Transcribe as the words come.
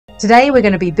Today we're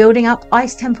going to be building up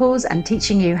ice temples and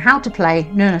teaching you how to play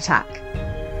Nunatak.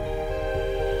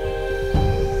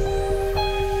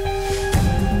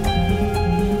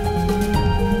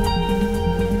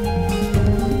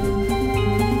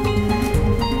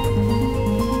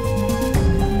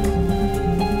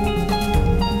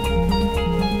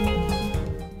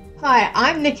 Hi,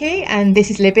 I'm Nikki and this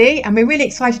is Libby, and we're really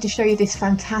excited to show you this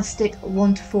fantastic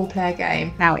 1-to-4 player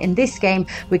game. Now in this game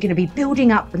we're going to be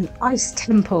building up an ice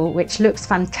temple which looks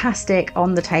fantastic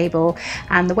on the table,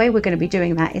 and the way we're going to be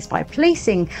doing that is by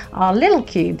placing our little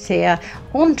cubes here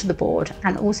onto the board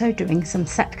and also doing some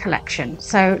set collection.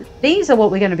 So these are what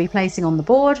we're going to be placing on the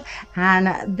board,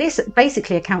 and this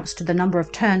basically accounts to the number of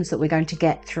turns that we're going to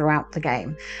get throughout the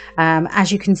game.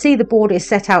 As you can see, the board is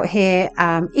set out here.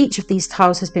 Each of these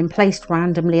tiles has been placed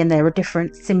randomly and there are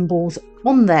different symbols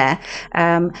on there.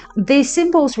 These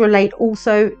symbols relate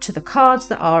also to the cards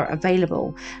that are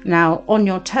available. Now on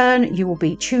your turn you will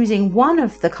be choosing one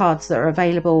of the cards that are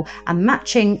available and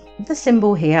matching the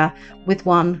symbol here with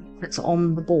one that's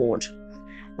on the board,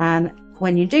 and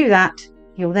when you do that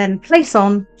you'll then place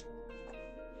on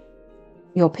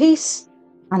your piece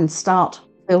and start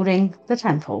building the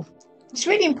temple. It's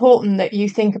really important that you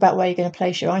think about where you're going to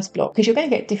place your ice block, because you're going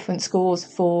to get different scores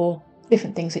for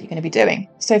different things that you're going to be doing.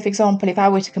 So for example, if I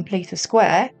were to complete a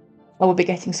square, I will be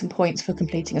getting some points for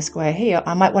completing a square here.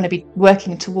 I might want to be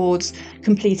working towards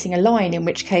completing a line, in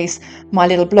which case my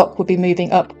little block would be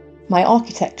moving up my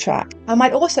architect track. I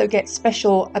might also get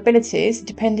special abilities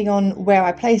depending on where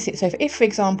I place it. So if for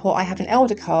example I have an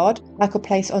elder card, I could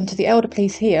place onto the elder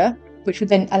piece here, which would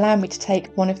then allow me to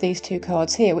take one of these two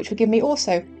cards here, which would give me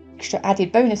also extra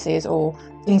added bonuses or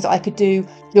things that I could do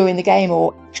during the game,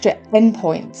 or extra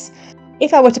endpoints.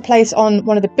 If I were to place on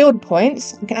one of the build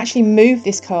points, I can actually move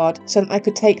this card so that I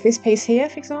could take this piece here,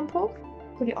 for example,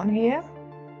 put it on here,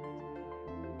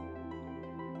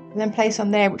 and then place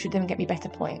on there, which would then get me better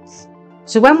points.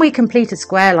 So when we complete a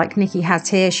square like Nikki has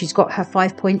here, she's got her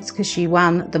 5 points because she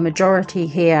won the majority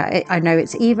here. I know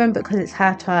it's even because it's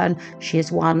her turn. She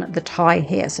has won the tie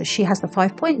here. So she has the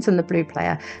 5 points and the blue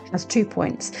player has 2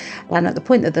 points. And at the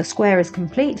point that the square is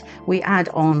complete, we add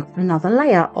on another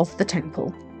layer of the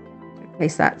temple.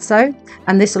 Place that so,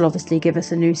 and this will obviously give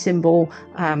us a new symbol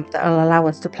that will allow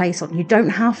us to place on. You don't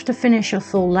have to finish a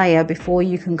full layer before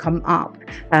you can come up.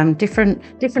 Different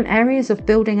areas of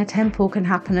building a temple can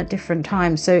happen at different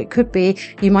times, so it could be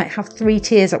you might have 3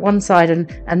 tiers at one side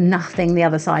and nothing the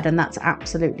other side, and that's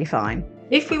absolutely fine.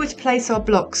 If we were to place our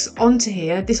blocks onto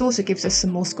here, this also gives us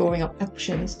some more scoring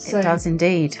options. So, it does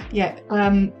indeed. Yeah.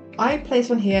 I place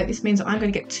one here. This means that I'm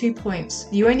going to get 2 points.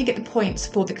 You only get the points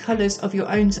for the colours of your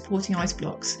own supporting ice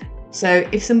blocks. So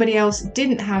if somebody else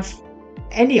didn't have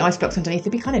any ice blocks underneath,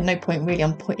 there'd be kind of no point really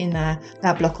on putting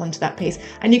that block onto that piece.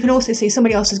 And you can also see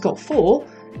somebody else has got 4.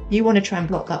 You want to try and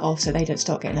block that off so they don't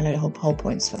start getting a load of whole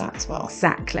points for that as well.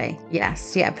 Exactly.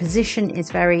 Yes. Yeah. Position is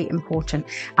very important.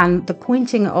 And the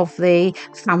pointing of the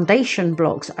foundation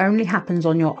blocks only happens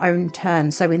on your own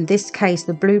turn. So in this case,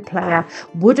 the blue player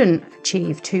wouldn't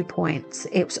achieve 2 points.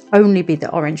 It would only be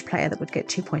the orange player that would get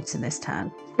 2 points in this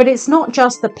turn. But it's not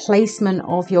just the placement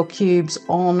of your cubes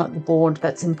on the board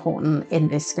that's important in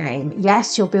this game.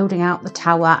 Yes, you're building out the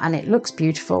tower and it looks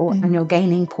beautiful and you're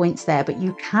gaining points there, but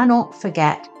you cannot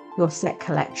forget your set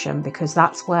collection, because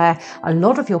that's where a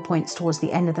lot of your points towards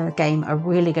the end of the game are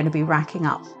really going to be racking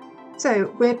up.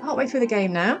 So we're partway through the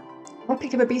game now. I'll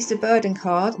pick up a Beast of Burden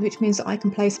card, which means that I can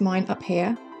place mine up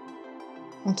here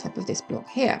on top of this block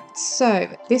here. So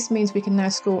this means we can now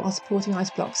score our supporting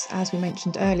ice blocks as we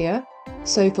mentioned earlier.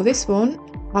 So for this one,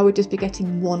 I would just be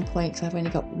getting 1 point because I've only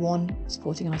got 1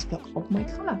 supporting ice block of my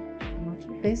colour. I'll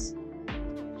keep this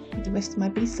with the rest of my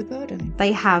Beasts of Burden.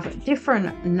 They have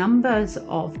different numbers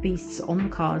of beasts on the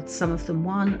cards, some of them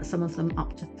 1, some of them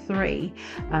up to 3.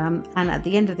 And at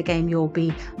the end of the game, you'll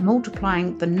be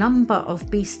multiplying the number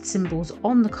of beast symbols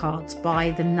on the cards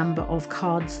by the number of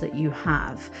cards that you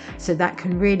have. So that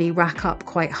can really rack up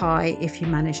quite high if you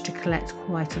manage to collect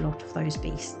quite a lot of those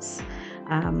beasts.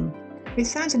 It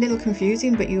sounds a little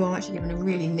confusing, but you are actually given a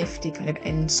really nifty kind of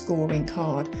end scoring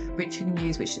card, which you can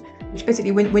use, which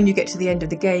basically when you get to the end of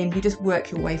the game, you just work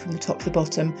your way from the top to the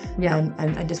bottom,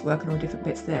 and just work on all different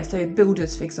bits there. So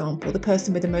builders, for example, the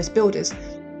person with the most builders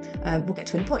will get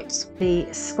 20 points. The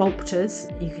sculptors,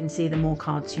 you can see the more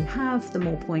cards you have, the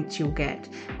more points you'll get,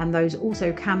 and those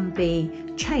also can be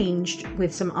changed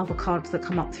with some other cards that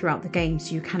come up throughout the game,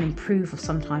 so you can improve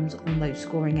sometimes on those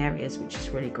scoring areas, which is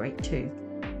really great too.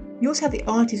 You also have the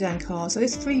artisan cards. So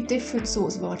there's 3 different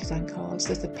sorts of artisan cards.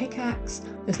 There's the pickaxe,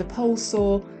 there's the pole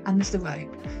saw, and there's the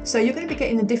rope. So you're going to be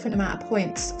getting a different amount of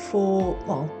points for,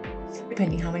 well,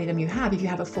 depending how many of them you have. If you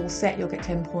have a full set, you'll get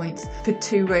 10 points. For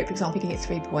 2 rope, for example, you can get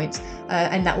 3 points,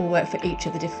 and that will work for each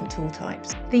of the different tool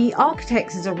types. The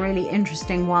Architects is a really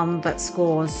interesting one that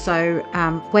scores. So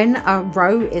when a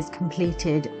row is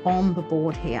completed on the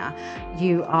board here,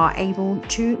 you are able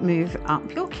to move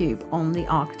up your cube on the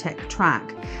Architect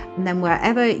track, and then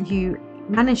wherever you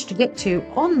manage to get to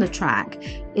on the track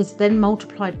is then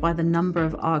multiplied by the number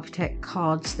of Architect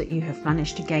cards that you have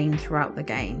managed to gain throughout the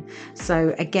game.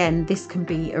 So again, this can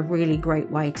be a really great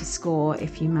way to score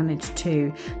if you manage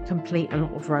to complete a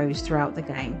lot of rows throughout the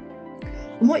game.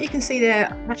 And what you can see there,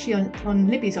 actually on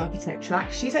Libby's Architect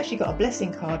track, she's actually got a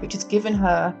blessing card which has given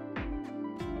her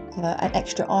an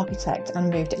extra Architect and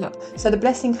moved it up. So the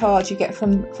blessing cards you get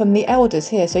from the elders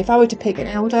here. So if I were to pick an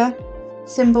elder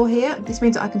symbol here, this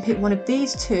means that I can pick one of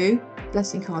these 2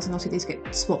 blessing cards, and obviously these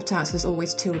get swapped out, so there's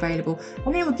always 2 available,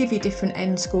 and they will give you different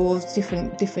end scores,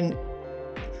 different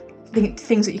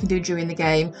things that you can do during the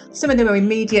game. Some of them are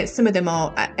immediate, some of them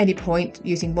are at any point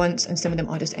using once, and some of them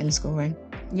are just end scoring.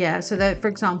 Yeah, so there, for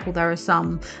example, there are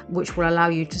some which will allow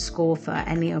you to score for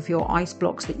any of your ice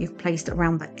blocks that you've placed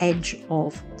around the edge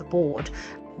of the board,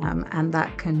 and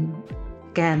that can,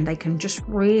 again, they can just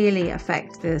really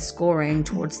affect the scoring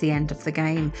towards the end of the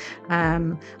game.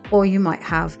 Or you might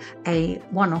have a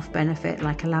one-off benefit,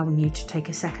 like allowing you to take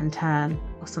a second turn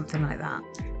or something like that.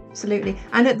 Absolutely.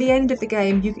 And at the end of the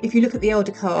game, if you look at the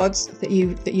elder cards that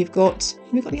you've got,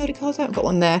 have we got the elder cards out? I've got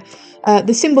one there.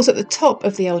 The symbols at the top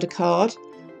of the elder card,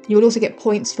 you will also get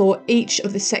points for each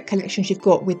of the set collections you've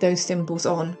got with those symbols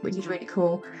on, which is really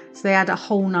cool. So they add a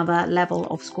whole nother level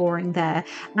of scoring there.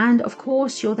 And of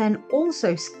course, you're then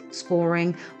also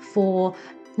scoring for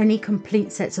any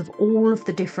complete sets of all of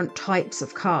the different types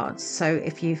of cards. So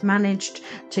if you've managed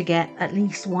to get at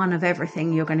least one of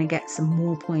everything, you're going to get some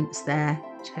more points there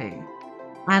too.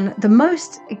 And the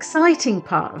most exciting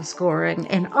part of scoring,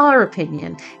 in our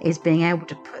opinion, is being able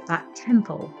to put that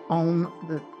temple on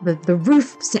the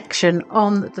roof section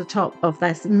on the top of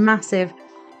this massive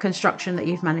construction that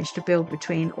you've managed to build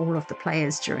between all of the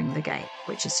players during the game,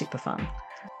 which is super fun.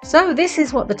 So this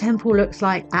is what the temple looks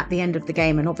like at the end of the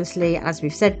game, and obviously, as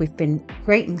we've said, we've been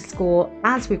creating score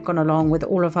as we've gone along with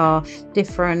all of our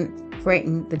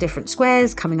creating the different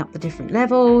squares, coming up the different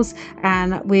levels,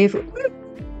 and we've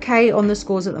okay on the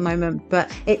scores at the moment,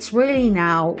 but it's really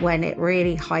now when it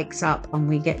really hikes up and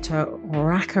we get to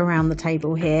rack around the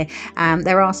table here.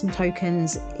 There are some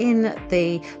tokens in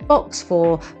the box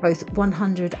for both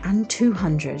 100 and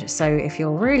 200, so if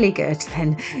you're really good,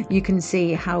 then you can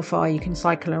see how far you can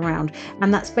cycle around,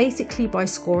 and that's basically by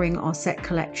scoring our set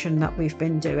collection that we've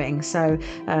been doing. So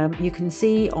you can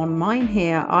see on mine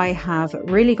here, I have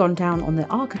really gone down on the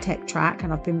Architect track,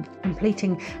 and I've been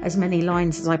completing as many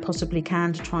lines as I possibly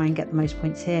can to try and get the most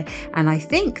points here, and I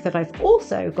think that I've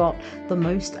also got the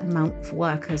most amount of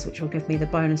workers, which will give me the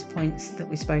bonus points that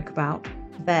we spoke about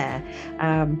there.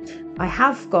 I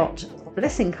have got a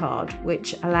blessing card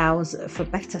which allows for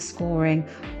better scoring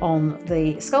on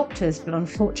the sculptors, but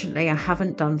unfortunately I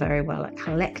haven't done very well at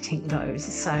collecting those.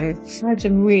 So I've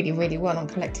done really, really well on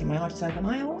collecting my artisan, and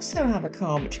I also have a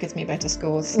card which gives me better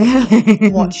scores.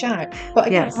 Watch out! But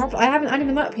again, yes, I haven't added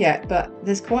them up yet, but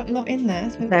there's quite a lot in there.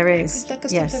 So there is,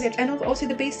 yes. And also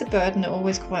the Beast of Burden are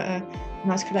always quite a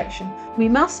nice collection. We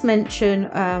must mention,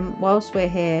 whilst we're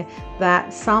here,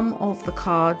 that some of the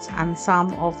cards and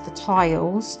some of the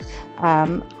tiles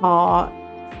are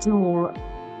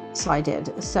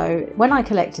dual-sided. So when I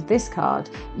collected this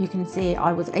card, you can see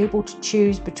I was able to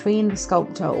choose between the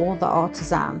sculptor or the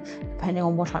artisan, depending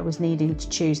on what I was needing to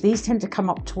choose. These tend to come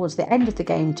up towards the end of the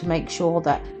game to make sure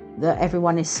that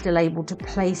everyone is still able to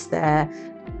place their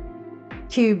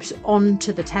cubes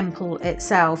onto the temple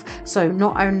itself. So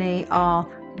not only are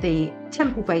the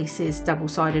temple bases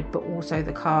double-sided, but also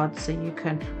the cards, so you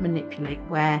can manipulate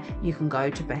where you can go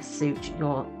to best suit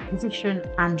your position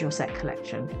and your set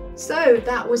collection. So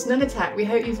that was Nunatak. We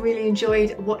hope you've really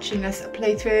enjoyed watching us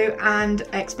play through and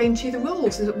explain to you the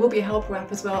rules. There will be a helper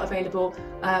app as well available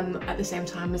at the same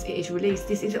time as it is released.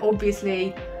 This is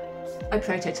obviously a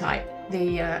prototype.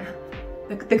 The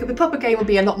proper game will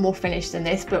be a lot more finished than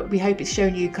this, but we hope it's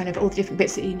shown you kind of all the different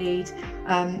bits that you need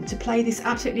to play this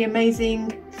absolutely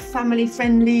amazing,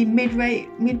 family-friendly,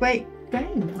 mid-weight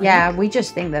trend. Yeah, we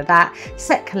just think that that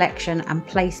set collection and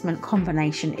placement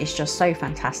combination is just so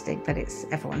fantastic that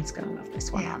everyone's going to love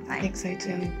this one, aren't they? I think so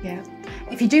too. Yeah.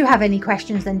 If you do have any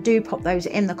questions, then do pop those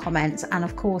in the comments. And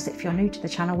of course, if you're new to the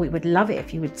channel, we would love it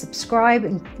if you would subscribe,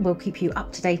 and we'll keep you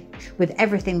up to date with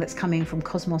everything that's coming from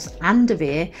Kosmos and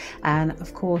Devere. And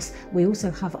of course, we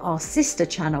also have our sister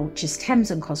channel, which is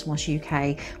Thames and Kosmos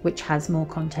UK, which has more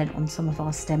content on some of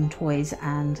our STEM toys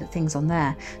and things on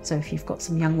there. So if you've got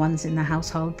some young ones in the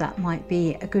household, that might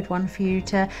be a good one for you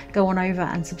to go on over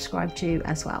and subscribe to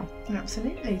as well.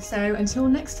 Absolutely. So until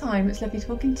next time, it's lovely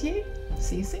talking to you.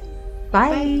 See you soon.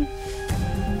 Bye.